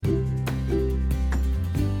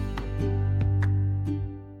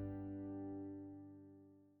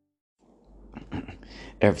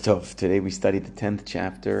Erev Tov. Today we studied the 10th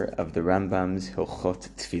chapter of the Rambam's Hilchot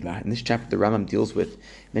Tefillah. In this chapter, the Rambam deals with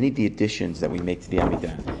many of the additions that we make to the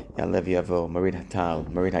Amidah. Ya'alev Yavo, Marid Hatal,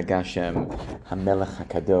 Marid Hagashem, Hamelech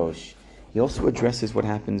HaKadosh. He also addresses what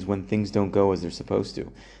happens when things don't go as they're supposed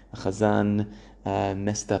to. A Chazan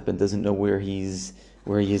messed up and doesn't know where he is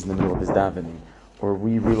in the middle of his davening. Or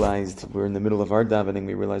we realized we're in the middle of our davening,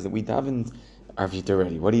 we realized that we davened Arvit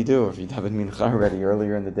already. What do you do if you davened Mincha already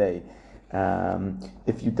earlier in the day?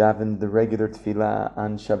 If you daven the regular tefillah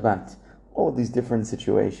on Shabbat, all of these different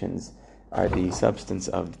situations are the substance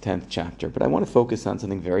of the 10th chapter. But I want to focus on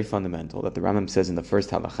something very fundamental that the Rambam says in the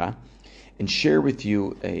first halacha, and share with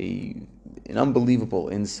you an unbelievable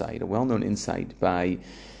insight, a well-known insight by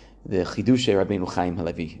the Chidushay Rabbeinu Chaim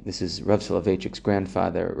Halevi. This is Rav Soloveitchik's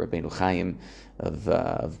grandfather, Rabbeinu Chaim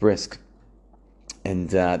of Brisk. And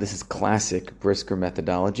this is classic Brisker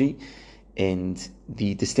methodology. And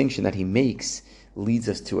the distinction that he makes leads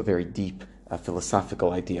us to a very deep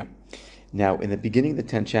philosophical idea. Now, in the beginning of the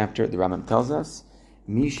 10th chapter, the Rambam tells us,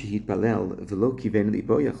 if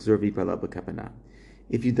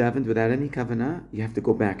you davened without any kavanah, you have to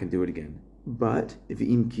go back and do it again. But if at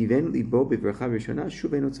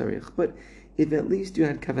least you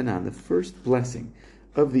had kavanah on the first blessing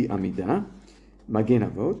of the Amidah, Magen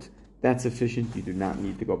Avot, that's sufficient. You do not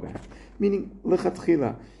need to go back. Meaning,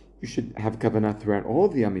 lechatchila, you should have kavanah throughout all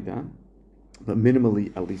of the Amidah, but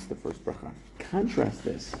minimally at least the first bracha. Contrast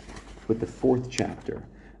this with the 4th chapter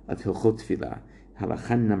of Hilchot Tefillah,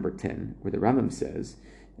 halakha number 10, where the Rambam says,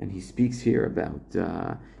 and he speaks here about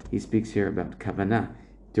kavanah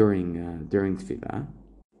during Tefillah.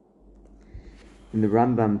 In the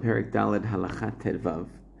Rambam Perek Daled halakha Tedvav,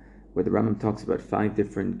 where the Rambam talks about 5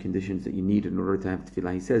 different conditions that you need in order to have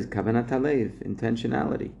Tefillah, he says kavanah talev,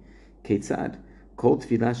 intentionality, ketzad. Kol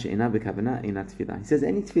tefillah she'ena b'kavanah ena tefillah. He says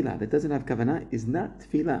any tefillah that doesn't have kavanah is not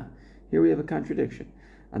tefillah. Here we have a contradiction.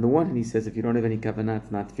 On the one hand, he says if you don't have any kavanah,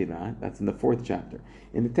 it's not tefillah. That's in the 4th chapter.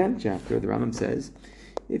 In the 10th chapter, the Rambam says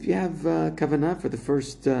if you have kavanah for the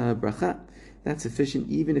first bracha, that's sufficient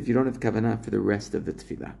even if you don't have kavanah for the rest of the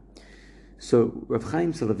tefillah. So Rav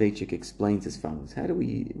Chaim Soloveitchik explains as follows. How do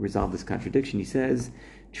we resolve this contradiction? He says,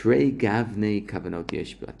 Trei gavnei kavanot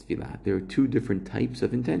yesh b'tefillah. There are 2 different types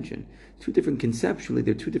of intention. Conceptually,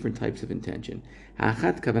 there are 2 different types of intention.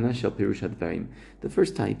 Ha'achat kavanah shel pirush hadvarim. The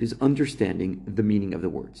first type is understanding the meaning of the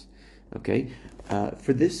words. Okay?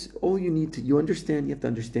 For this, all you have to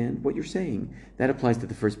understand what you're saying. That applies to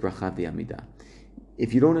the first bracha of the Amidah.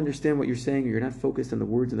 If you don't understand what you're saying, or you're not focused on the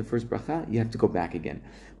words in the first bracha, you have to go back again.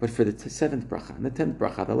 But for the 7th bracha, and the 10th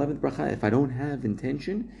bracha, the 11th bracha, if I don't have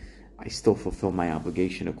intention, I still fulfill my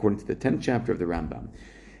obligation according to the 10th chapter of the Rambam.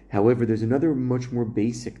 However, there's another much more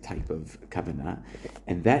basic type of kavanah,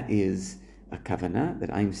 and that is a kavanah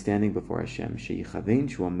that I'm standing before Hashem, sheyichavein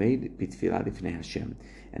shuamed b'tfilah lifnei Hashem.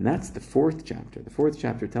 And that's the 4th chapter. The 4th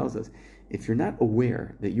chapter tells us, if you're not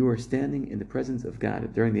aware that you are standing in the presence of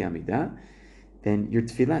God during the Amidah, then your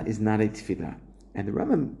tefillah is not a tefillah. And the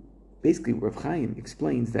Rambam, basically, Rav Chaim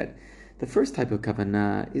explains that the first type of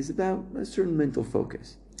kavanah is about a certain mental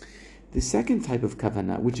focus. The second type of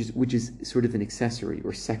kavanah, which is sort of an accessory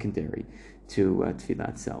or secondary to tefillah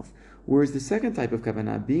itself, whereas the second type of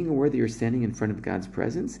kavanah, being aware that you're standing in front of God's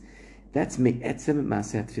presence, that's me'etzem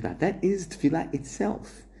ma'aseh tefillah. That is tefillah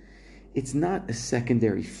itself. It's not a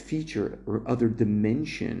secondary feature or other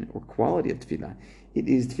dimension or quality of tefillah. It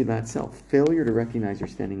is tefillah itself. Failure to recognize you're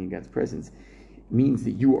standing in God's presence means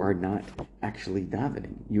that you are not actually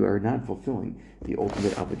davening. You are not fulfilling the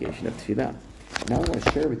ultimate obligation of tefillah. Now I want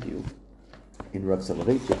to share with you, in Rav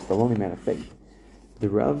Soloveitchik's The Lonely Man of Faith, the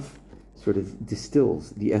Rav sort of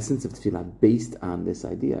distills the essence of tefillah based on this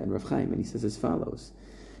idea in Rav Chaim, and he says as follows: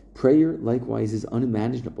 prayer likewise is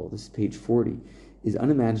unimaginable. This is page 40. Is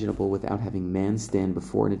unimaginable without having man stand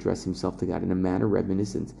before and address himself to God in a manner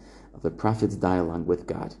reminiscent of the prophet's dialogue with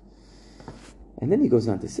God. And then he goes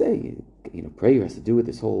on to say, prayer has to do with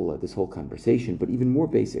this whole conversation, but even more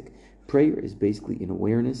basic. Prayer is basically an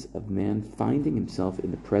awareness of man finding himself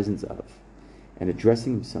in the presence of and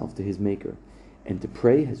addressing himself to his maker. And to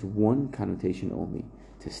pray has one connotation only: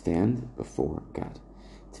 to stand before God.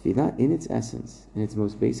 Tefillah, in its essence, in its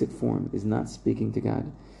most basic form, is not speaking to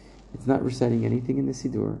God. It's not reciting anything in the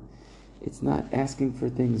Siddur. It's not asking for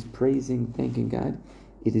things, praising, thanking God.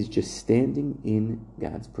 It is just standing in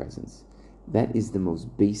God's presence. That is the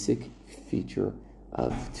most basic feature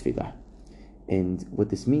of tefillah. And what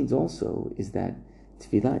this means also is that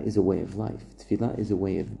tefillah is a way of life. Tefillah is a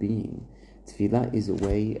way of being. Tefillah is a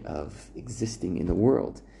way of existing in the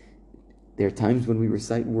world. There are times when we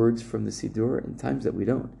recite words from the Siddur and times that we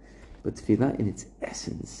don't. But tefillah in its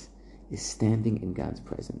essence is standing in God's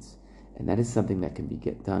presence. And that is something that can be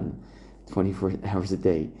done 24 hours a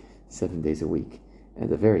day, 7 days a week.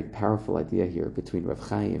 And a very powerful idea here between Rav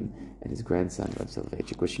Chaim and his grandson, Rav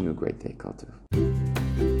Soloveitchik. Wishing you a great day, Kol Tov.